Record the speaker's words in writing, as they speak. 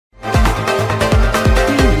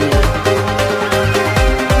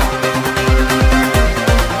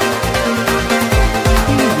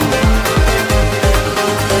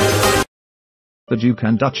The Duke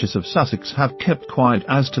and Duchess of Sussex have kept quiet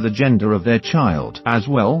as to the gender of their child, as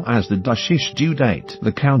well as the Duchess' due date.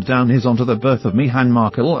 The countdown is on to the birth of Meghan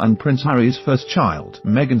Markle and Prince Harry's first child.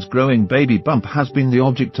 Meghan's growing baby bump has been the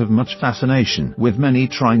object of much fascination, with many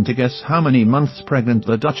trying to guess how many months pregnant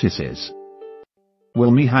the Duchess is.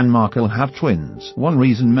 Will Meghan Markle have twins? One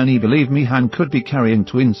reason many believe Meghan could be carrying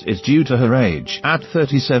twins is due to her age. At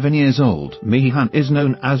 37 years old, Meghan is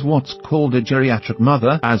known as what's called a geriatric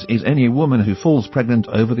mother, as is any woman who falls pregnant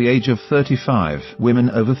over the age of 35. Women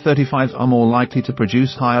over 35 are more likely to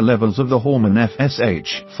produce higher levels of the hormone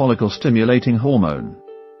FSH, follicle-stimulating hormone.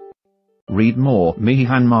 Read more.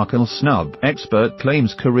 Meghan Markle snub. Expert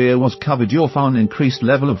claims career was covered. Your far increased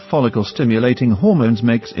level of follicle-stimulating hormones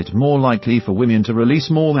makes it more likely for women to release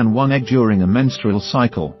more than one egg during a menstrual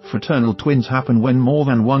cycle. Fraternal twins happen when more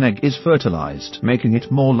than one egg is fertilized, making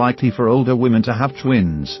it more likely for older women to have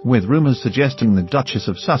twins, with rumors suggesting the Duchess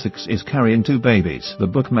of Sussex is carrying two babies. The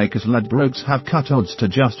bookmakers Ladbrokes have cut odds to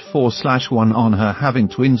just 4/1 on her having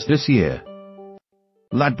twins this year.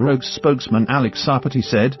 Ladbrokes spokesman Alex Sarpati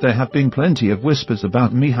said there have been plenty of whispers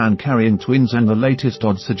about Meghan carrying twins, and the latest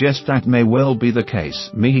odds suggest that may well be the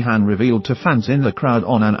case. Meghan revealed to fans in the crowd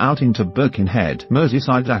on an outing to Birkenhead,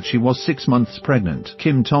 Merseyside, that she was 6 months pregnant.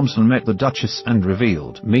 Kim Thompson met the Duchess and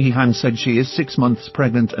revealed Meghan said she is 6 months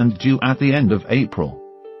pregnant and due at the end of April.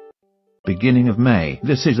 Beginning of May.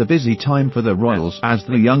 This is a busy time for the royals, as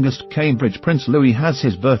the youngest Cambridge Prince Louis has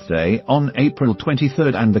his birthday on April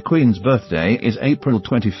 23rd and the Queen's birthday is April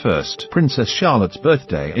 21st. Princess Charlotte's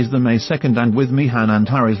birthday is the May 2nd, and with Meghan and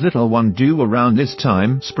Harry's little one due around this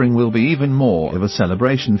time, spring will be even more of a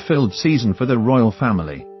celebration-filled season for the royal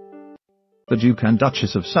family. The Duke and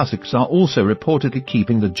Duchess of Sussex are also reportedly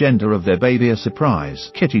keeping the gender of their baby a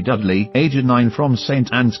surprise. Kitty Dudley, aged 9, from St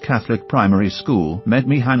Anne's Catholic Primary School, met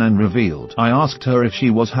Meghan and revealed, "I asked her if she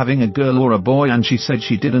was having a girl or a boy and she said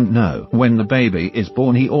she didn't know. When the baby is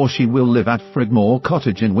born, he or she will live at Frigmore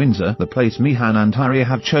Cottage in Windsor, the place Meghan and Harry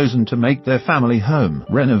have chosen to make their family home."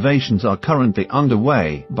 Renovations are currently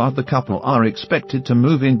underway, but the couple are expected to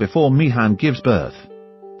move in before Meghan gives birth.